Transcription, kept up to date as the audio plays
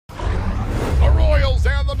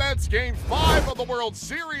the Mets, Game 5 of the World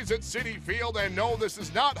Series at Citi Field. And no, this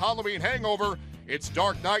is not Halloween hangover. It's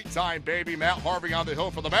dark night time, baby. Matt Harvey on the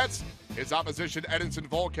hill for the Mets. His opposition, Edinson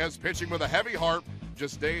Volquez, pitching with a heavy heart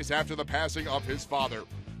just days after the passing of his father.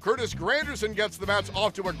 Curtis Granderson gets the Mets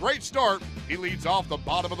off to a great start. He leads off the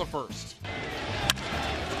bottom of the first.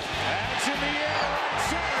 That's in the air, right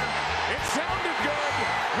center. It sounded good.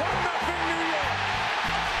 1-0 New York.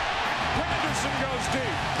 Granderson goes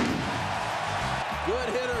deep. Good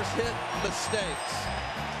hitters hit mistakes.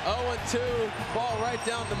 0-2, ball right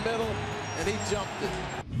down the middle, and he jumped it.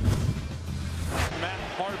 Matt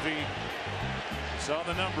Harvey saw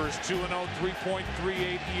the numbers, 2-0,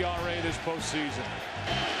 3.38 ERA this postseason.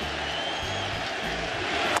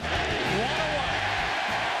 1-1.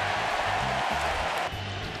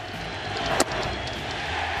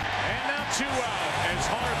 And now 2 out as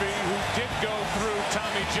Harvey, who did go through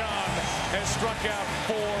Tommy John, has struck out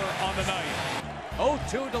 4 on the night.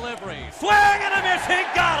 0-2 delivery. Swing and a miss. He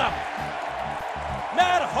got him.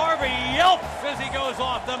 Matt Harvey yelps as he goes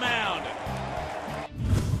off the mound.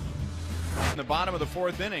 In the bottom of the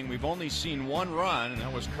 4th inning, we've only seen 1 run, and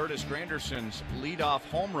that was Curtis Granderson's leadoff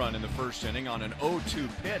home run in the 1st inning on an 0-2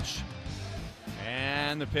 pitch.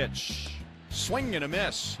 And the pitch. Swing and a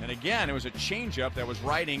miss. And again, it was a changeup that was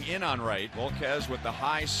riding in on right. Volquez with the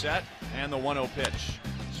high set and the 1-0 pitch.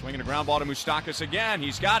 Swinging a ground ball to Moustakas again.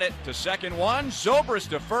 He's got it to second one. Zobrist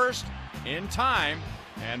to first in time.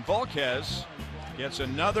 And Volquez gets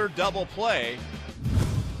another double play.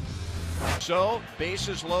 So,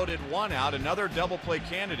 bases loaded, 1 out. Another double play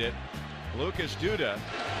candidate, Lucas Duda. A 1-1.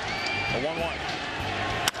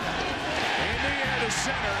 In the air to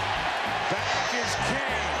center. Back is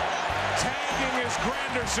Kane. Tagging is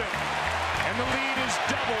Granderson. And the lead is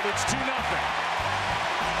doubled. It's 2-0.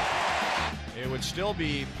 It would still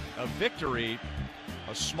be a victory,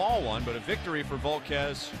 a small one, but a victory for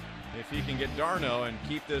Volquez if he can get Darno and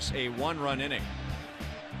keep this a 1-run inning.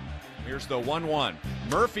 Here's the 1-1.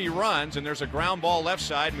 Murphy runs, and there's a ground ball left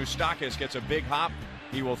side. Moustakas gets a big hop.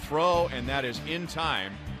 He will throw, and that is in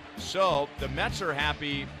time. So the Mets are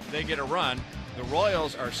happy they get a run. The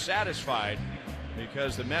Royals are satisfied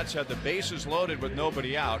because the Mets had the bases loaded with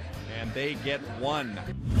nobody out, and they get 1.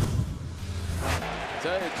 I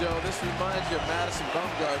tell you, Joe, this reminds you of Madison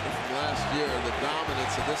Bumgarner from last year. The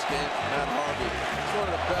dominance of this game from Matt Harvey. It's one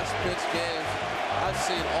of the best pitch games I've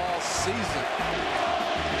seen all season.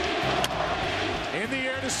 In the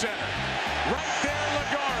air to center. Right there,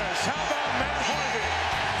 Lagares. How about Matt Harvey?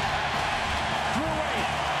 Through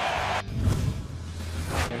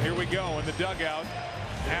 8. And here we go in the dugout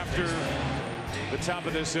after the top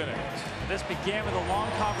of this inning. This began with a long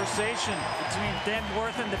conversation between Dan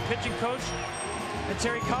Worthen, the pitching coach, and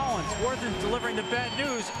Terry Collins. Worthen delivering the bad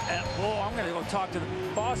news. I'm going to go talk to the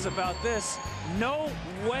boss about this. No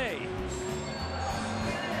way.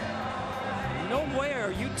 No way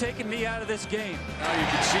are you taking me out of this game. Now you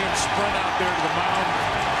can see him sprint out there to the mound.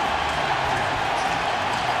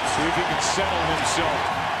 See if he can settle himself.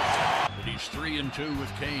 But he's 3-2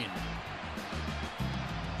 with Kane.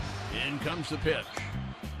 In comes the pitch.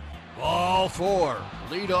 Ball 4.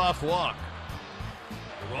 Leadoff walk.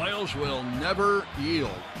 The Royals will never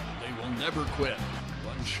yield. They will never quit.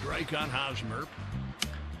 1 strike on Hosmer.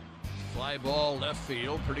 Fly ball left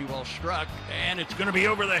field, pretty well struck, and it's going to be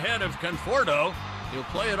over the head of Conforto. He'll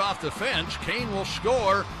play it off the fence. Kane will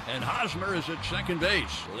score, and Hosmer is at second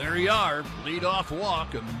base. So there you are. Leadoff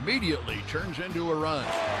walk immediately turns into a run.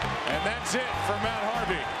 And that's it for Matt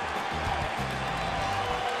Harvey.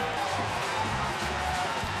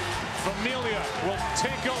 Familia will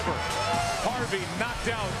take over. Harvey knocked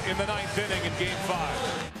out in the 9th inning in Game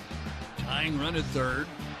 5. Tying run at 3rd.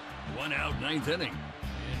 1 out, 9th inning.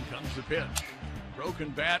 In comes the pitch. Broken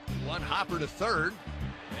bat, 1 hopper to 3rd.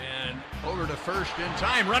 And over to 1st in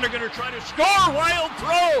time. Runner going to try to score. Wild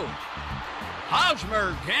throw.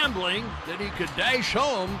 Hosmer gambling that he could dash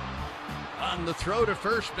home on the throw to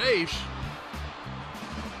first base.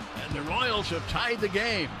 And the Royals have tied the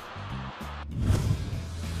game.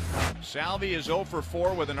 Salvi is 0 for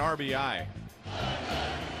 4 with an RBI.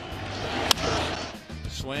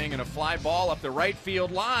 Swing and a fly ball up the right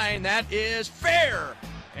field line. That is fair.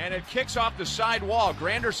 And it kicks off the side wall.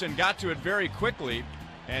 Granderson got to it very quickly.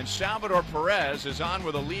 And Salvador Perez is on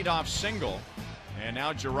with a leadoff single. And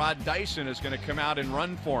now Gerard Dyson is going to come out and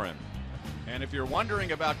run for him. And if you're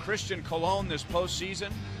wondering about Christian Colon this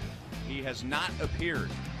postseason, he has not appeared.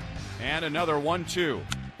 And another 1-2.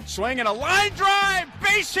 Swing and a line drive.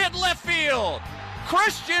 Base hit left field.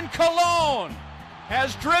 Christian Colon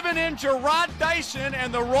has driven in Gerard Dyson,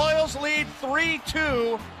 and the Royals lead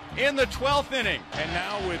 3-2 in the 12th inning. And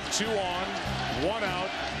now with 2 on, 1 out,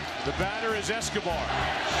 the batter is Escobar.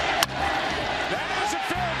 That is a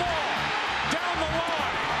fair ball down the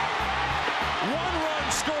line. 1 run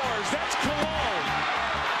scores. That's Cologne.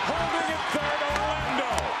 Holding it third,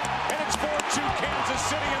 Orlando. And it's 4-2 Kansas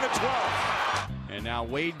City in the 12th. And now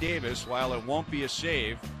Wade Davis, while it won't be a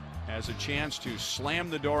save, has a chance to slam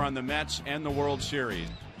the door on the Mets and the World Series.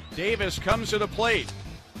 Davis comes to the plate.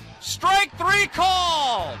 Strike 3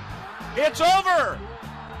 called. It's over.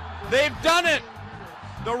 They've done it.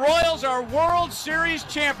 The Royals are World Series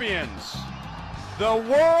champions. The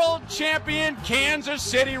world champion Kansas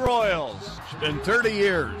City Royals. It's been 30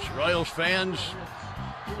 years. Royals fans,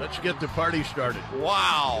 let's get the party started.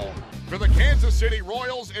 Wow. For the Kansas City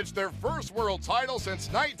Royals, it's their first world title since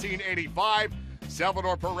 1985.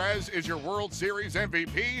 Salvador Perez is your World Series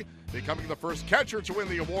MVP, becoming the first catcher to win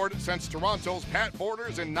the award since Toronto's Pat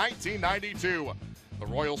Borders in 1992. The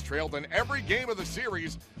Royals trailed in every game of the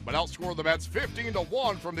series, but outscored the Mets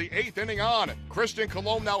 15-1 from the 8th inning on. Christian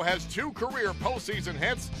Colomb now has 2 career postseason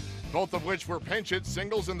hits, both of which were pinch hit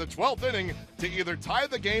singles in the 12th inning to either tie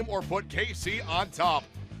the game or put KC on top.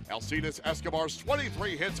 Alcides Escobar's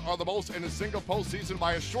 23 hits are the most in a single postseason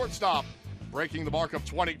by a shortstop, breaking the mark of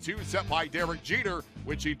 22 set by Derek Jeter,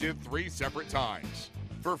 which he did 3 separate times.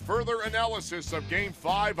 For further analysis of Game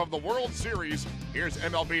 5 of the World Series, here's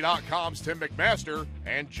MLB.com's Tim McMaster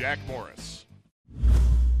and Jack Morris.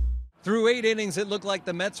 Through 8 innings, it looked like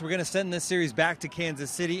the Mets were going to send this series back to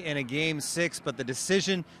Kansas City in a Game 6, but the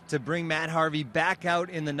decision to bring Matt Harvey back out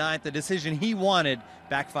in the 9th, the decision he wanted,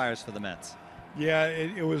 backfires for the Mets. Yeah,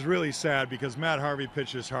 it was really sad because Matt Harvey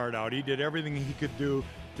pitched his heart out. He did everything he could do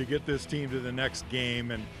to get this team to the next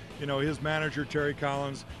game, and you know, his manager Terry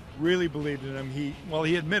Collins really believed in him.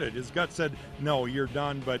 He admitted, his gut said no, you're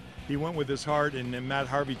done, but he went with his heart, and Matt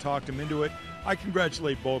Harvey talked him into it. I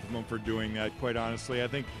congratulate both of them for doing that, quite honestly. I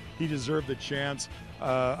think he deserved the chance.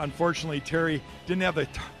 Unfortunately, Terry didn't have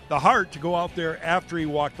the heart to go out there after he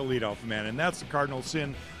walked the leadoff man, and that's the cardinal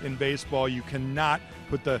sin in baseball. You cannot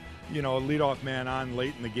put the leadoff man on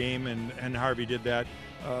late in the game, and Harvey did that.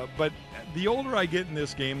 But the older I get in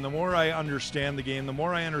this game, the more I understand the game, the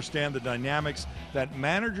more I understand the dynamics that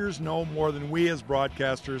managers know more than we as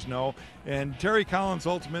broadcasters know. And Terry Collins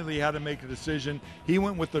ultimately had to make a decision. He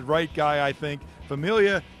went with the right guy, I think.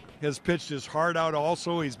 Familia has pitched his heart out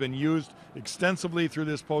also. He's been used extensively through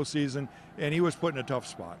this postseason, and he was put in a tough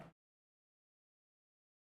spot.